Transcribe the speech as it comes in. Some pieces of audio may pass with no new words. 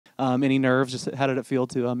Any nerves? Just how did it feel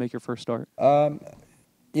to make your first start? I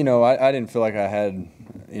didn't feel like I had,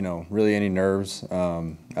 really any nerves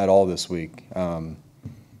at all this week.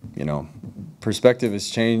 Perspective has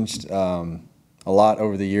changed a lot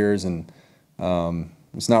over the years, and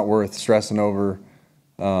it's not worth stressing over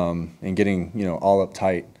and getting, all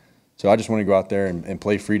uptight. So I just want to go out there and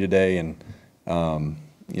play free today, and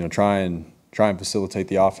try and facilitate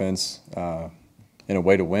the offense in a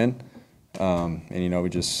way to win. We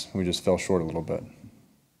just fell short a little bit.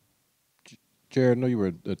 Jarrett, I know you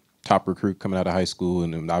were a top recruit coming out of high school,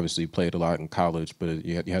 and obviously played a lot in college, but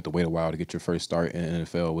you had to wait a while to get your first start in the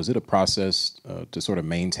NFL. Was it a process to sort of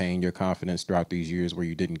maintain your confidence throughout these years where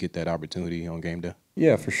you didn't get that opportunity on game day?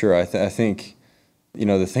 Yeah, for sure. I think,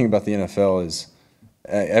 the thing about the NFL is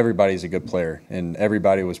everybody's a good player, and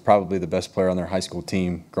everybody was probably the best player on their high school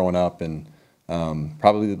team growing up, and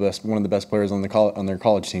probably one of the best players on their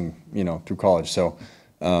college team, through college. So,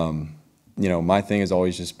 my thing has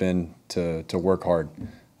always just been to work hard.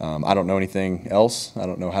 I don't know anything else. I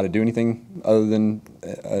don't know how to do anything other than,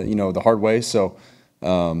 the hard way. So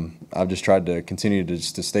I've just tried to continue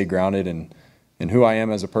to stay grounded in who I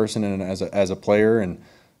am as a person and as a player, and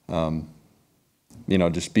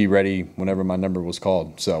just be ready whenever my number was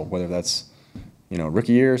called. So whether that's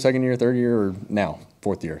rookie year, second year, third year, or now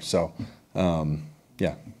fourth year. So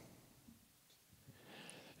yeah.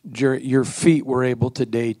 Jarrett, your feet were able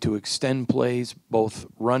today to extend plays, both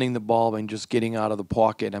running the ball and just getting out of the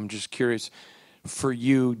pocket. I'm just curious, for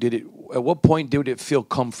you, at what point did it feel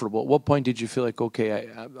comfortable? At what point did you feel like, okay,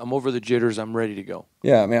 I'm over the jitters, I'm ready to go?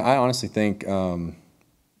 Yeah, I honestly think during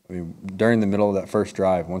the middle of that first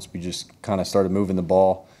drive, once we just kind of started moving the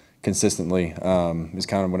ball consistently, is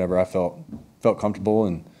kind of whenever I felt comfortable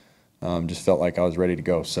and just felt like I was ready to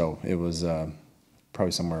go. So it was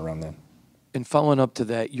probably somewhere around then. And following up to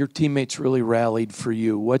that, your teammates really rallied for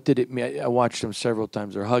you. What did it mean? I watched them several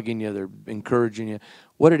times. They're hugging you. They're encouraging you.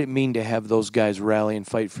 What did it mean to have those guys rally and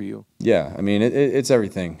fight for you? Yeah, it's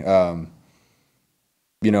everything.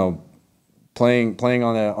 Playing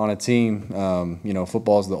on a team.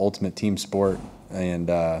 Football is the ultimate team sport, and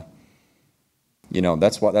that's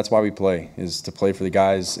why we play, is to play for the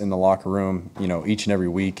guys in the locker room. Each and every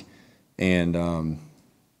week, and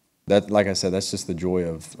that, like I said, that's just the joy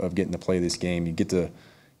of getting to play this game. You get to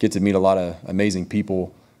meet a lot of amazing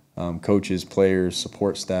people, coaches, players,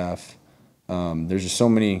 support staff. There's just so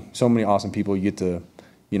many awesome people you get to,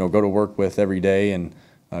 go to work with every day, and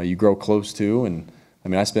you grow close to. And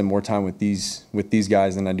I spend more time with these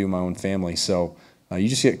guys than I do my own family. So you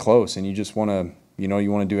just get close, and you just want to,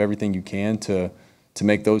 you want to do everything you can to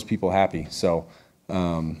make those people happy. So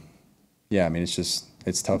yeah,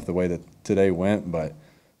 it's tough the way that today went, but.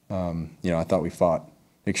 I thought we fought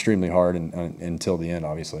extremely hard until the end,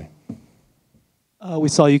 obviously. We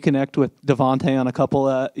saw you connect with Devontae on a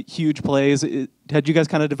couple huge plays. Had you guys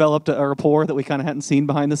kind of developed a rapport that we kind of hadn't seen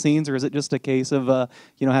behind the scenes, or is it just a case of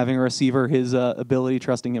having a receiver, his ability,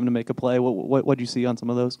 trusting him to make a play? What did you see on some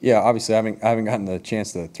of those? Yeah, obviously I haven't gotten the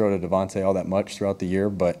chance to throw to Devontae all that much throughout the year,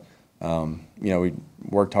 but we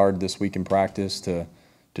worked hard this week in practice to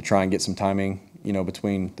try and get some timing,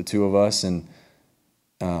 between the two of us. And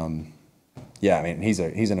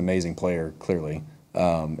he's an amazing player, clearly,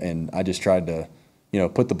 and I just tried to,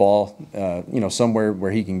 put the ball, somewhere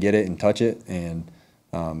where he can get it and touch it, and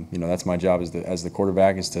that's my job as the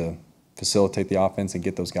quarterback, is to facilitate the offense and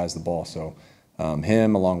get those guys the ball. So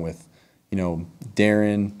him, along with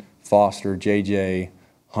Darren, Foster, JJ,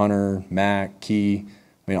 Hunter, Mac, Key,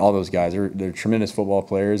 all those guys, they're tremendous football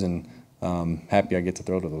players, and happy I get to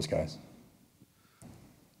throw to those guys.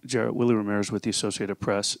 Jarrett, Willie Ramirez with the Associated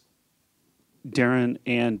Press. Darren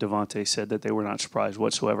and Devontae said that they were not surprised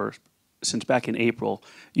whatsoever. Since back in April,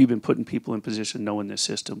 you've been putting people in position knowing this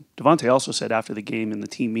system. Devontae also said after the game in the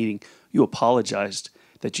team meeting, you apologized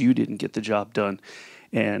that you didn't get the job done.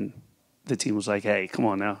 And the team was like, hey, come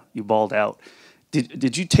on now, you balled out.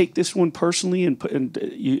 Did you take this one personally,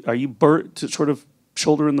 are you sort of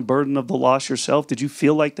shouldering the burden of the loss yourself? Did you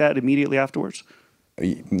feel like that immediately afterwards?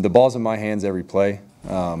 The ball's in my hands every play.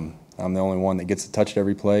 I'm the only one that gets to touch it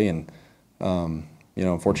every play, and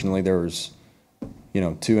unfortunately there was, 2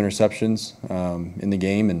 interceptions in the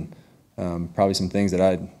game, and probably some things that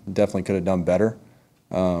I definitely could have done better,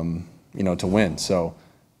 to win. So,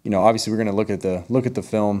 obviously we're going to look at the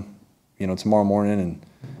film, tomorrow morning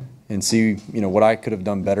and see, what I could have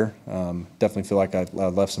done better. Definitely feel like I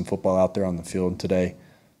left some football out there on the field today.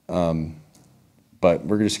 But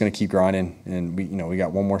we're just going to keep grinding, and we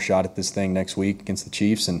got one more shot at this thing next week against the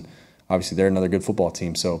Chiefs, and obviously they're another good football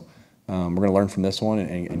team. So we're going to learn from this one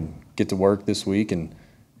and get to work this week and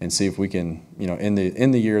and see if we can, end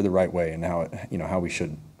the year the right way and how we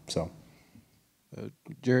should. So.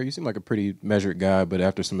 Jarrett, you seem like a pretty measured guy, but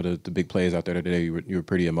after some of the big plays out there today, you were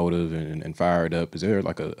pretty emotive and fired up. Is there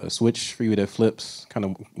like a switch for you that flips kind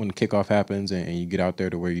of when the kickoff happens and you get out there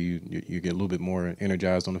to where you get a little bit more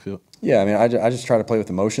energized on the field? Yeah, I mean, I just try to play with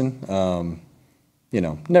emotion.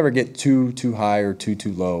 Never get too high or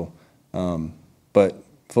too low. But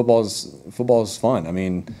football is fun. I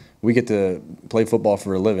mean, we get to play football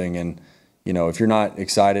for a living, and if you're not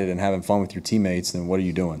excited and having fun with your teammates, then what are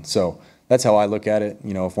you doing? So that's how I look at it.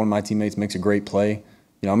 If one of my teammates makes a great play,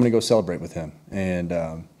 I'm going to go celebrate with him, and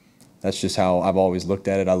that's just how I've always looked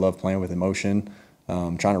at it. I love playing with emotion,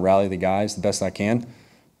 trying to rally the guys the best I can.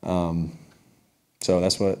 So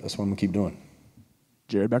that's what I'm going to keep doing.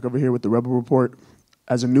 Jarrett, back over here with the Rebel Report.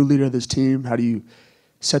 As a new leader of this team, how do you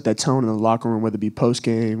set that tone in the locker room, whether it be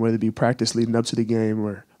post-game, whether it be practice leading up to the game,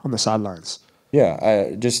 or on the sidelines? Yeah,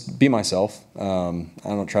 I just be myself. I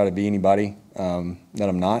don't try to be anybody that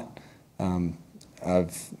I'm not.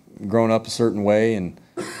 I've grown up a certain way, and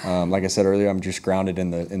like I said earlier, I'm just grounded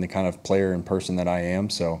in the kind of player and person that I am.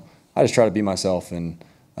 So I just try to be myself and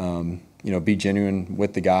be genuine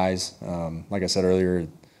with the guys. Like I said earlier,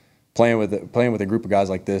 playing with a group of guys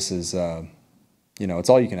like this is it's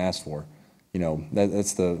all you can ask for.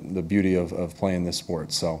 That's the beauty of playing this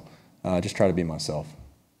sport. So just try to be myself.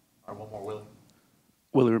 All right, one more, Willie.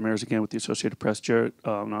 Willie Ramirez again with the Associated Press. Jarrett,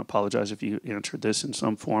 and I apologize if you answered this in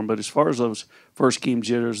some form, but as far as those first game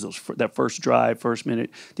jitters, that first drive, first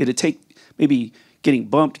minute, did it take maybe getting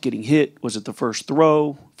bumped, getting hit? Was it the first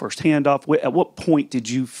throw, first handoff? At what point did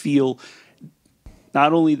you feel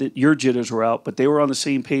not only that your jitters were out, but they were on the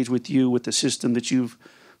same page with you, with the system that you've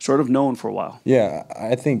sort of known for a while? Yeah,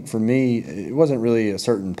 I think for me, it wasn't really a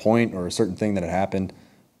certain point or a certain thing that had happened.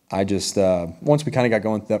 I just, once we kind of got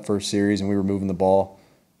going through that first series and we were moving the ball,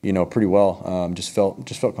 pretty well, just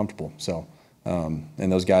felt comfortable. So,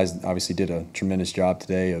 and those guys obviously did a tremendous job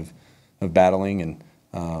today of battling,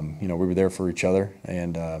 and we were there for each other.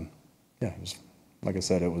 And it was, like I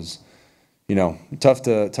said, it was tough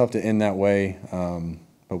to end that way.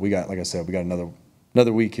 But we got, like I said, we got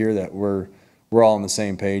another week here that we're all on the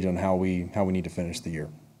same page on how we need to finish the year.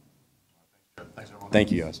 Thanks, everyone.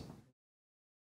 Thank you, guys.